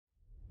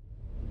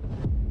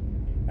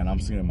I'm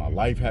seeing my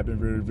life happen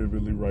very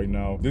vividly right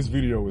now. This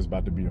video is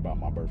about to be about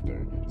my birthday.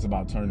 It's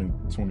about turning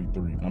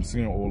 23. And I'm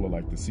seeing all of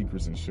like the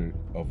secrets and shit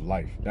of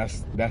life.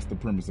 That's the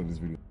premise of this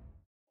video.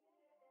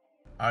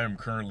 I am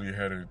currently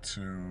headed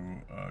to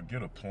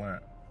get a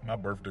plant. My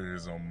birthday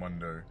is on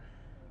Monday,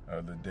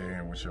 the day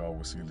in which y'all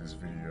will see this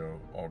video,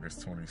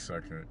 August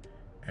 22nd.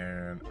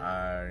 And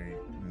I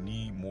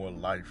need more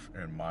life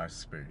in my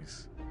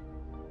space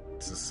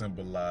to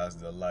symbolize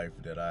the life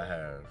that I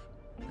have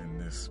in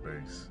this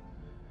space.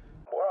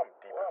 Boy, I'm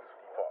deep as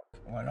fuck.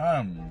 Like,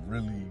 I'm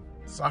really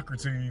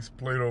Socrates,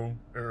 Plato,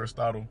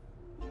 Aristotle,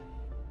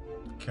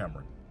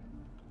 Cameron.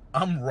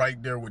 I'm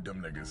right there with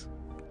them niggas.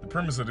 The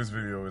premise of this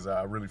video is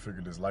I really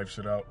figured this life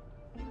shit out.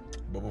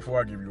 But before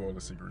I give you all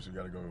the secrets, you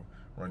gotta go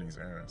run these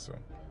errands. So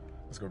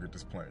let's go get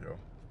this plant, yo.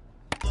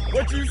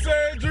 What you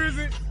say,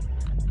 Drizzy?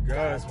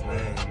 God's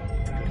plan.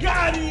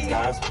 Got him!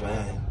 God's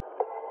plan.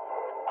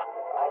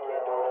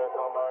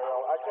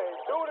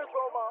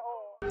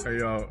 Hey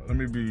y'all, let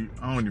me be,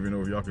 I don't even know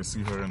if y'all can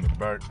see her in the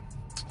back.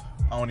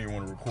 I don't even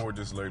want to record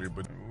this lady,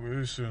 but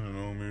this shouldn't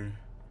on me.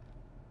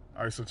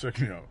 Alright, so check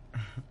me out.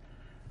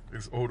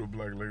 This older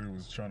black lady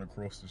was trying to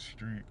cross the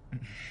street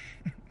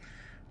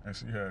and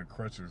she had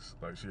crutches.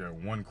 Like, she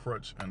had one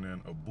crutch and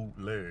then a boot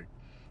leg.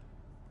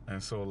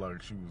 And so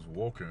like she was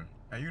walking,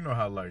 and you know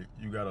how like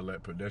you gotta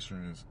let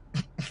pedestrians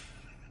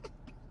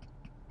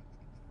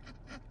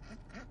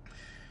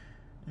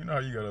you know how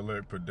you gotta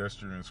let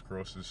pedestrians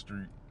cross the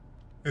street.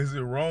 Is it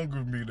wrong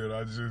of me that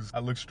I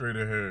looked straight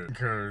ahead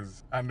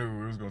because I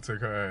knew it was gonna take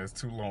her ass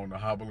too long to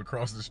hobble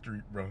across the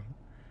street, bro?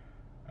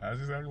 I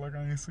just acted like I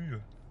didn't see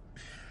her.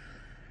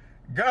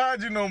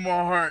 God, you know my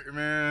heart,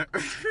 man.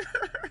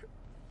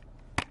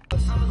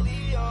 I'm a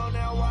Leo,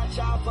 now watch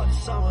out for the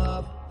summer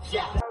up.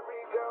 Yeah.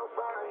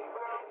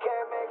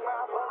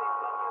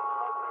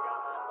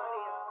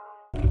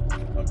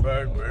 I'm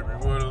back, baby,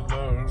 with a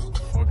love,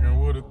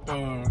 fucking with a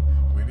thug.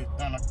 We be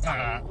on the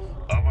car,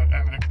 over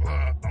at the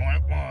club,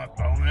 throwing one,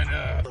 throwing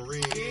up.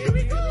 Here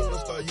we go.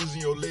 Start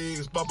using your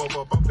legs,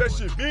 that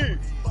shit big.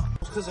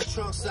 Cause the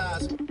trunk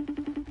size.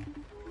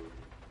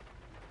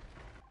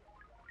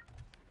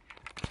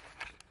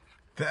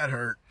 That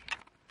hurt.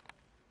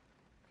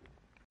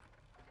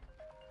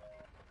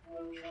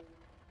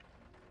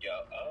 Yo,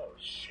 oh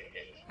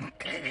shit.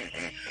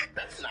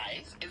 That's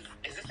nice.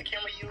 Is this the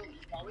camera you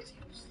always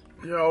use?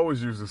 Yeah, I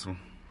always use this one.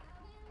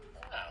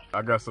 Oh.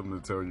 I got something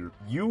to tell you.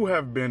 You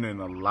have been in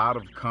a lot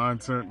of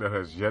content that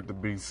has yet to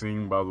be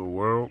seen by the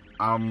world.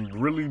 I'm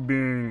really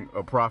being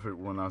a prophet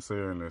when I say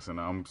this, and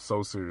I'm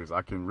so serious.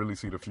 I can really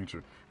see the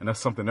future. And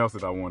that's something else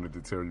that I wanted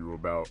to tell you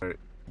about.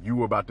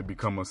 You about to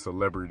become a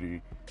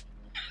celebrity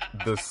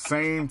the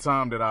same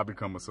time that I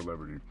become a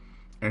celebrity.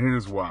 And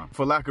here's why.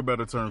 For lack of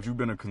better terms, you've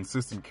been a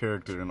consistent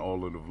character in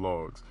all of the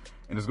vlogs.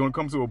 And it's going to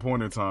come to a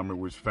point in time in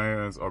which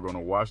fans are going to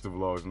watch the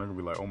vlogs and they're going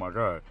to be like, oh my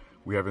God,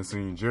 we haven't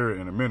seen Jared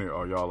in a minute.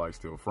 Are y'all like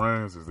still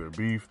friends? Is there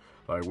beef?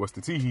 Like, what's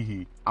the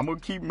tee-hee-hee? I'm going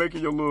to keep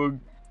making your little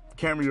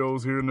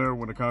cameos here and there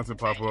when the content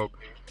pop up.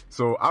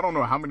 So I don't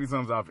know how many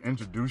times I've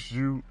introduced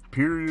you,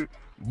 period.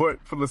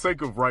 But for the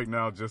sake of right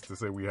now, just to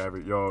say we have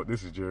it, y'all,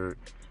 this is Jared.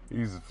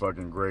 He's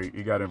fucking great.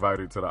 He got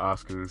invited to the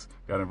Oscars,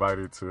 got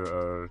invited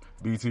to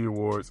BT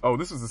Awards. Oh,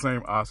 this is the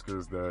same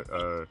Oscars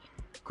that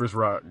Chris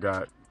Rock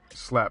got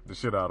slapped the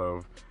shit out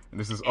of. And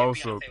this is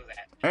also,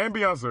 and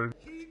Beyonce.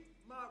 Keep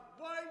my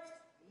wife's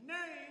name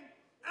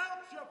out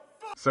your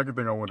fucking. Second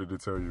thing I wanted to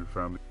tell you,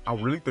 family, I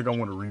really think I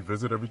want to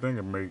revisit everything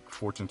and make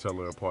Fortune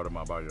Teller a part of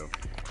my bio.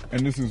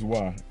 And this is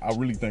why. I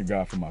really thank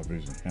God for my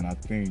vision. And I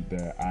think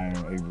that I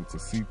am able to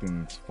see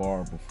things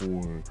far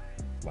before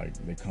like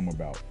they come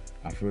about.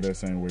 I feel that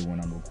same way when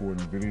I'm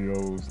recording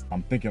videos.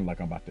 I'm thinking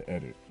like I'm about to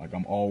edit. Like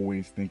I'm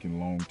always thinking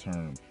long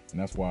term. And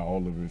that's why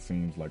all of it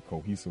seems like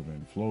cohesive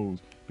and flows,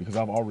 because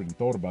I've already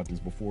thought about this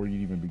before it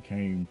even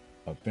became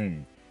a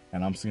thing.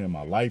 And I'm seeing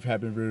my life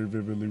happen very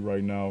vividly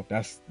right now.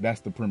 That's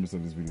the premise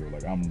of this video.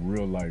 Like I'm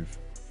real life,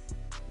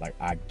 like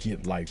I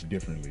get life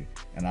differently.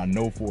 And I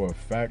know for a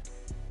fact,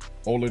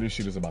 all of this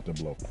shit is about to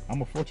blow.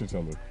 I'm a fortune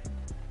teller.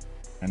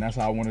 And that's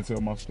how I want to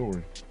tell my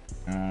story.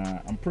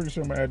 I'm pretty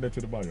sure I'm gonna add that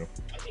to the bio. I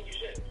think you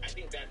should. I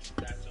think that's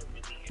a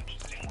really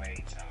interesting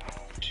way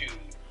to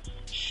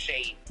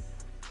shape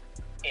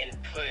and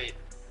put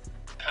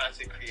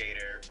content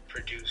creator,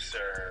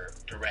 producer,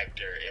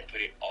 director, and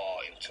put it all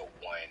into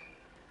one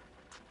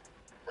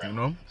realm.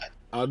 You know?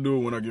 I'll do it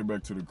when I get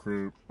back to the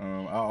crib.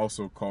 I'll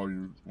also call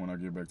you when I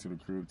get back to the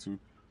crib too,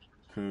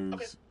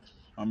 cause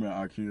I'm in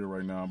IKEA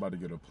right now. I'm about to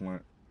get a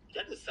plant.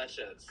 That is such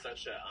a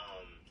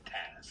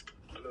task.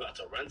 I'm about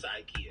to run to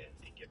IKEA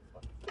and get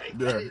one. Like,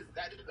 yeah.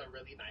 That is a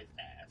really nice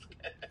task.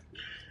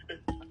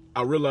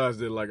 I realized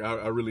that like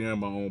I really am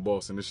my own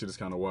boss, and this shit is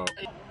kind of wild.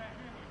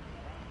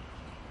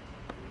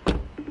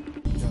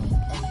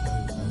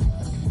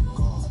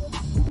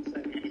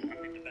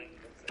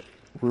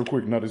 Real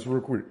quick, no, this real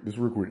quick.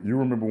 You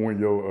remember when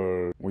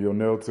your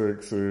nail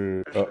tech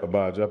said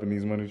buy a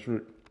Japanese money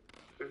trick?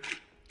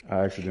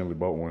 I accidentally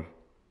bought one.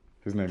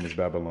 His name is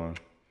Babylon.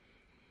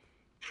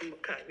 I'm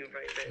gonna cut you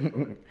right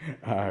there.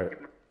 All right.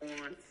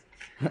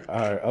 All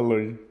right, I love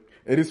you.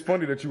 It is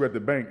funny that you at the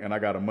bank and I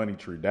got a money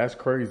tree. That's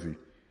crazy.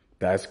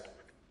 That's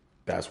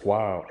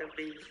wild.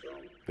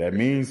 That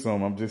means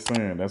something. I'm just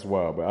saying. That's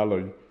wild, but I love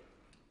you.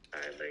 I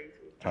love you.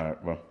 All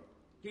right, well.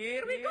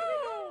 Here we go.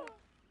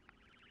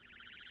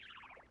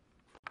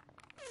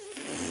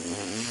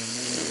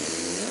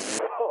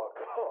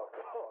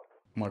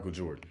 Michael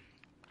Jordan.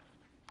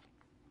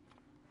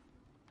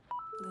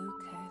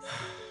 Lucas.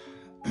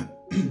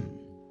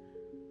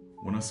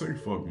 When I say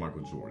fuck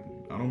Michael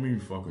Jordan, I don't mean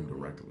fuck him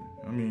directly.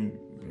 I mean,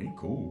 he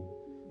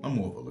cool. I'm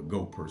more of a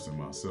GOAT person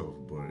myself,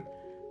 but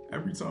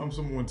every time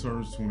someone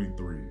turns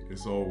 23,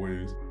 it's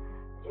always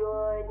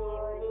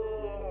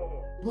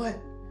Jordan. But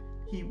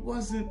he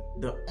wasn't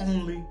the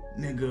only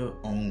nigga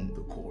on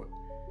the court.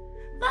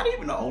 Not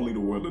even the only, the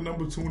world of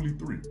number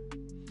 23.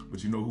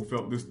 But you know who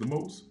felt this the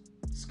most?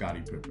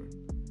 Scottie Pippen.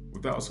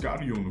 Without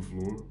Scottie on the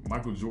floor,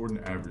 Michael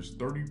Jordan averaged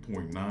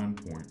 30.9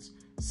 points,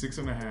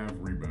 6.5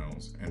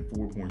 rebounds, and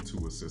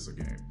 4.2 assists a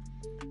game.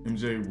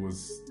 MJ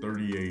was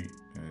 38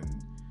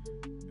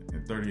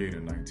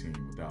 and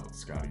 19 without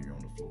Scottie on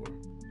the floor.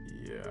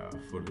 Yeah,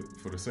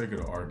 for the sake of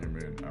the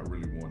argument, I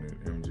really wanted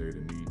MJ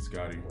to need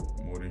Scottie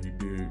more than he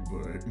did,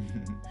 but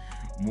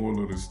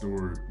moral of the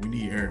story, we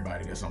need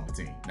everybody that's on the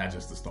team, not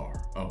just the star.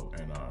 Oh,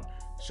 and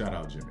shout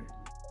out Jimmy.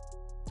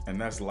 And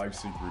that's life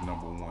secret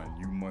number one.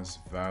 You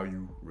must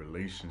value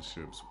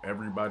relationships.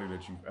 Everybody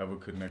that you've ever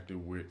connected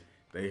with,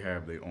 they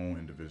have their own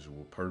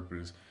individual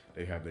purpose.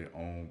 They have their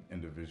own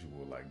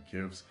individual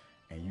gifts.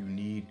 And you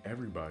need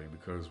everybody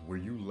because where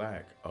you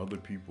lack, other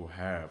people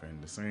have.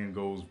 And the saying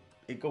goes,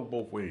 it goes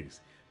both ways.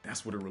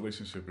 That's what a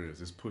relationship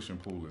is. It's push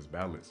and pull, it's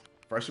balance.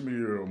 Freshman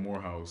year at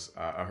Morehouse,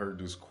 I heard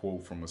this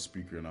quote from a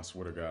speaker, and I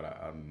swear to God,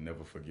 I'll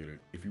never forget it.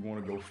 If you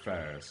want to go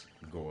fast,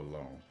 go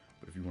alone.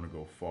 But if you want to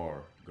go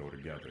far, go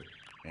together.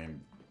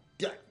 And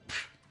yeah,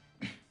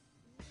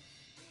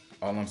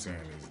 all I'm saying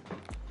is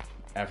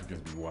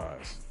Africans be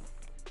wise.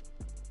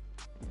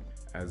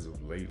 As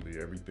of lately,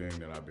 everything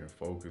that I've been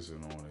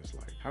focusing on is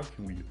how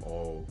can we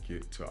all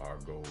get to our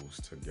goals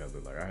together?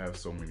 I have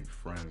so many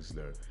friends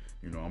that,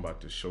 I'm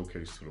about to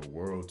showcase to the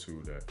world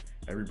too, that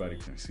everybody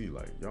can see.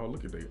 Y'all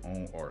look at their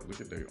own art,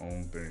 look at their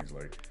own things.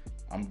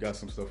 I'm got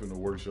some stuff in the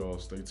works, y'all.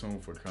 Stay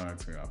tuned for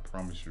content. I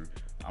promise you,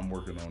 I'm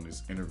working on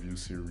this interview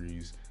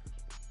series.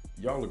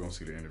 Y'all are gonna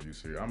see the interview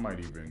series. I might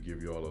even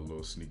give y'all a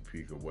little sneak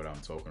peek of what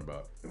I'm talking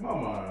about. In my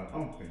mind,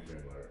 I'm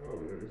thinking oh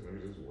yeah, this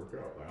nigga just work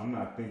out. I'm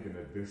not thinking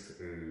that this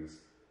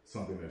is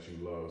something that you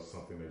love,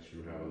 something that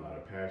you have a lot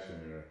of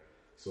passion in.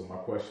 So my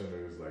question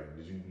is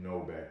did you know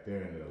back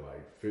then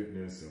that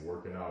fitness and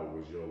working out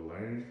was your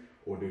lane,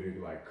 or did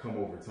it come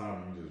over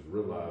time and you just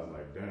realize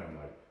damn,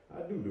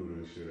 I do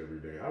this shit every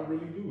day. I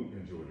really do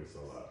enjoy this a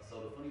lot.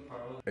 So the funny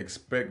part was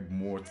expect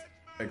more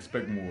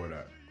of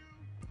that.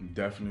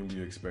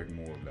 Definitely expect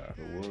more of that.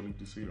 The world needs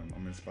to see them.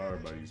 I'm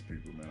inspired by these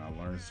people, man. I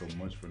learned so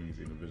much from these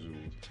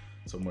individuals,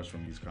 so much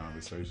from these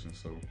conversations.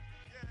 So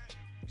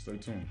stay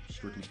tuned.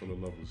 Strictly for the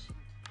lovers.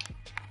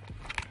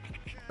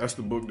 That's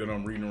the book that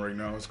I'm reading right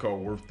now. It's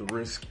called Worth the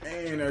Risk.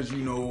 And as you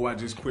know, I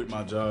just quit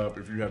my job.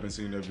 If you haven't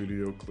seen that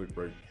video, click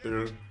right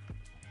there.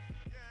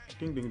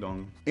 Ding, ding,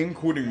 dong. In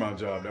quitting my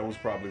job, that was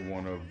probably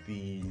one of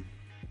the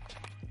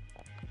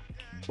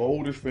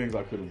boldest things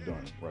I could have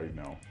done right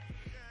now.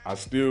 I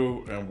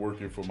still am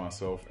working for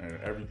myself and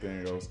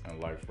everything else in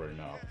life right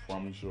now. I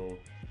promise you,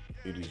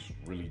 it is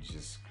really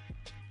just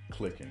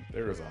clicking.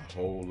 There is a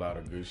whole lot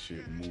of good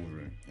shit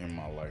moving in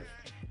my life.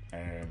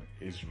 And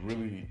it's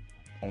really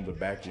on the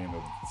back end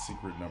of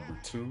secret number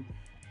 2.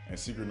 And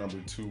secret number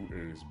 2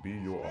 is be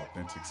your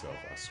authentic self.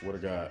 I swear to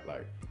God,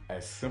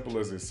 as simple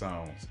as it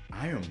sounds,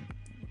 I am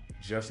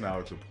just now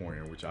at the point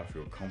in which I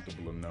feel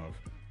comfortable enough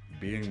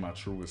being my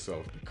truest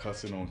self, the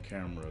cussing on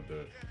camera,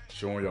 the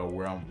showing y'all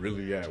where I'm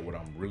really at, what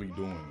I'm really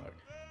doing.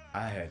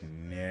 I had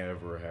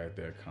never had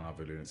that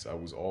confidence. I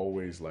was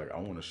always I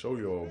want to show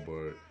y'all,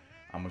 but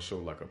I'm going to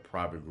show a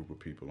private group of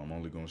people. I'm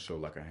only going to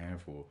show a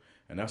handful.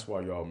 And that's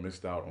why y'all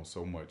missed out on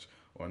so much,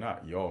 or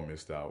not y'all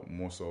missed out,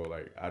 more so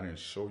I didn't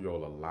show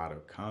y'all a lot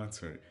of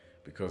content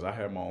because I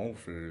had my own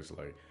fears.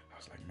 I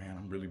was man,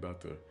 I'm really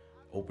about to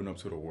open up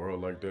to the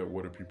world like that.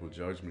 What if people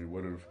judge me?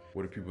 What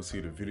if people see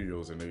the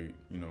videos and they,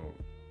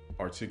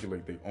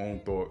 articulate their own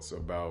thoughts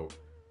about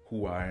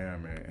who I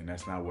am, and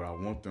that's not what I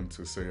want them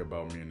to say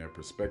about me, and their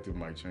perspective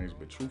might change.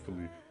 But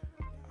truthfully,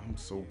 I'm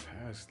so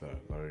past that.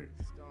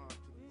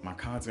 My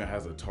content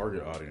has a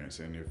target audience,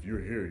 and if you're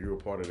here, you're a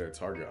part of that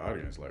target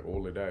audience.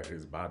 All of that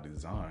is by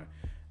design,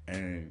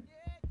 and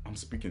I'm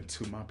speaking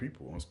to my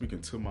people. I'm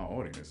speaking to my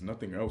audience.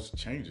 Nothing else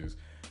changes.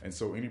 And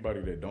so anybody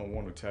that don't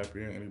want to tap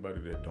in,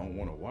 anybody that don't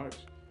want to watch,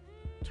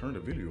 turn the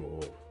video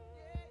off.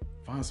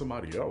 Find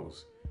somebody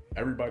else.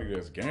 Everybody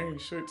that's gang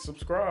shit,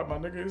 subscribe, my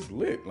nigga. It's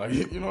lit.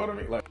 You know what I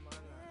mean?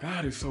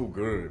 God is so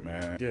good,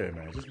 man. Yeah,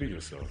 man, just be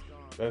yourself.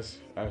 That's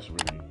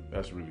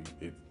really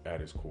it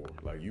at its core.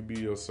 You be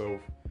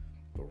yourself,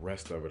 the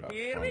rest of it,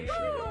 I promise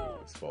you,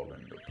 it's falling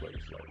into place.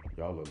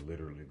 Y'all are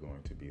literally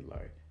going to be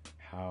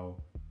how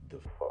the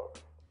fuck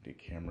did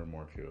Cameron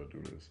Markell do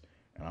this?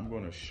 And I'm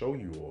gonna show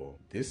you all.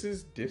 This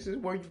is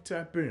where you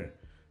tap in.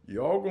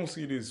 Y'all gonna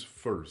see this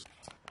first.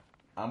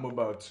 I'm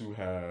about to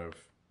have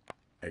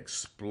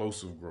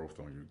explosive growth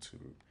on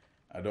YouTube.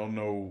 I don't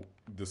know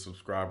the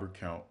subscriber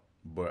count,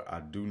 but I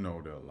do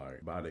know that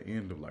like by the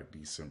end of like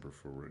December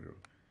for real,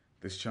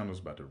 this channel's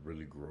about to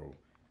really grow.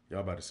 Y'all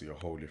about to see a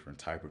whole different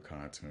type of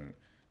content.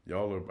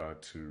 Y'all are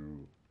about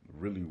to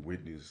really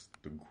witness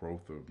the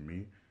growth of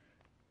me,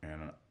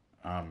 and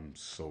I'm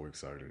so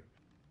excited.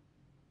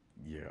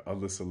 Yeah,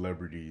 other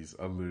celebrities,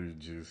 other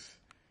just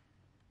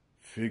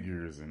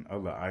figures and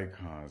other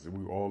icons.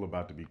 We all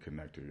about to be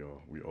connected,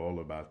 y'all. We all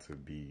about to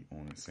be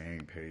on the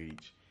same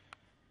page.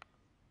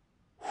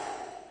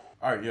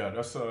 All right, yeah,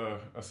 that's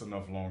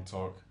enough long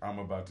talk. I'm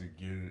about to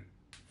get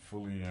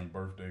fully in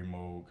birthday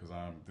mode because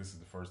this is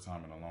the first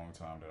time in a long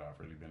time that I've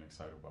really been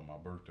excited about my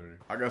birthday.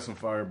 I got some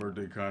fire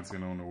birthday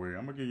content on the way.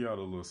 I'm gonna give y'all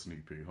a little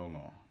sneak peek. Hold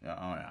on. Yeah,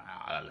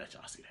 I'll let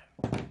y'all see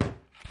that.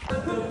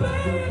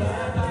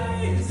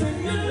 Ladies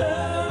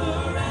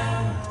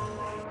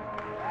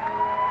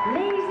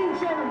and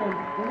gentlemen,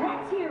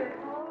 let's hear it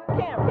for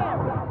Camera.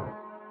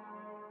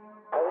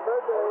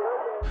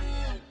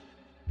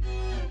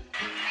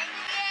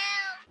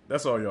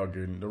 That's all y'all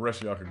getting. The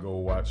rest of y'all can go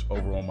watch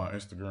over on my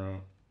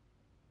Instagram.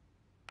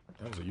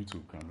 That was a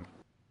YouTube comment.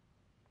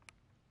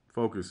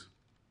 Focus.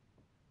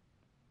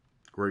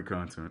 Great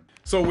content.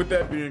 So with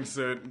that being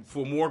said,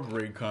 for more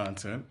great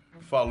content,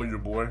 follow your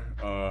boy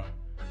on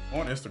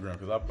Instagram,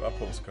 because I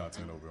post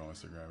content over on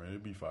Instagram, and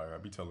it'd be fire. I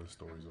be telling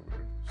stories over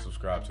there.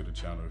 Subscribe to the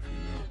channel if you're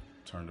new.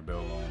 Turn the bell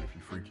on if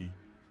you're freaky.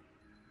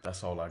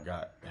 That's all I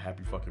got.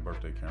 Happy fucking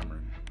birthday,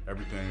 Cameron.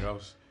 Everything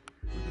else,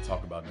 we can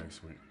talk about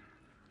next week.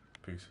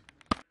 Peace.